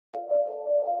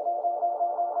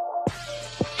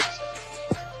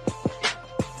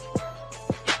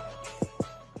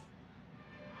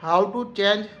How to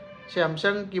change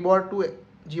Samsung keyboard to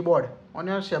Gboard on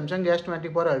your Samsung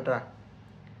S24 Ultra.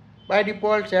 By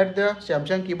default, set the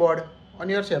Samsung keyboard on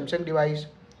your Samsung device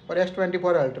for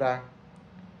S24 Ultra.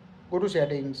 Go to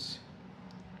settings,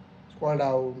 scroll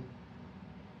down.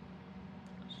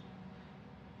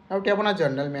 Now tap on a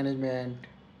general management.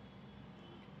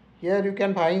 Here you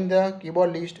can find the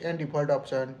keyboard list and default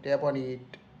option. Tap on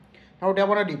it. Now tap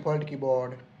on a default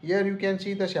keyboard. Here you can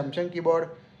see the Samsung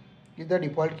keyboard is the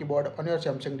default keyboard on your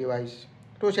Samsung device.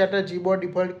 To set a Gboard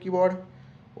default keyboard,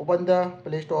 open the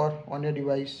Play Store on your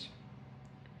device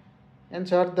and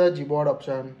search the Gboard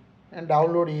option and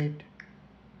download it.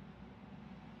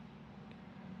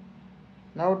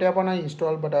 Now tap on an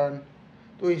install button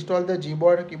to install the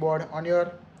Gboard keyboard on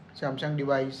your Samsung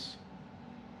device.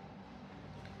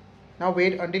 Now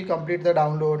wait until complete the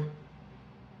download.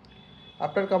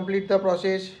 After complete the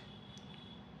process,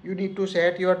 you need to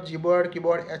set your Gboard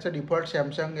keyboard as a default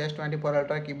Samsung S24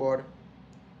 Ultra keyboard.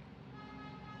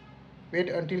 Wait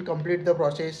until complete the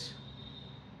process.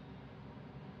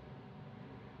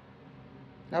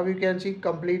 Now you can see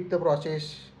complete the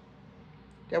process.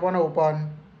 Tap on open.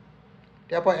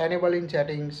 Tap on enable in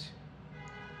settings.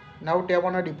 Now tap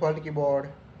on a default keyboard.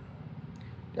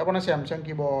 Tap on a Samsung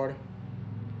keyboard.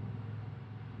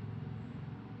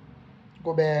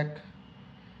 Go back.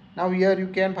 Now here you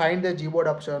can find the Gboard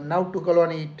option. Now toggle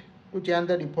on it to change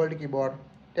the default keyboard.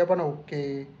 Tap on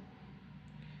OK.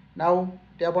 Now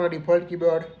tap on a default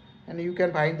keyboard and you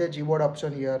can find the Gboard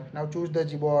option here. Now choose the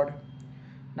Gboard.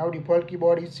 Now default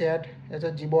keyboard is set as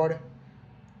a Gboard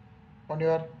on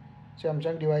your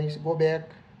Samsung device. Go back,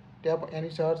 tap any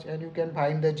search and you can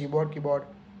find the Gboard keyboard.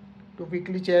 To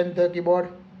quickly change the keyboard,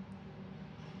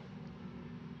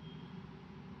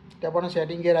 tap on a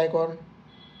setting gear icon.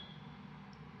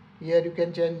 Here you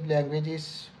can change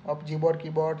languages of Gboard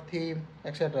keyboard, theme,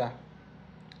 etc.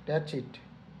 That's it.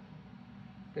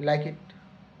 If you like it,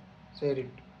 share it.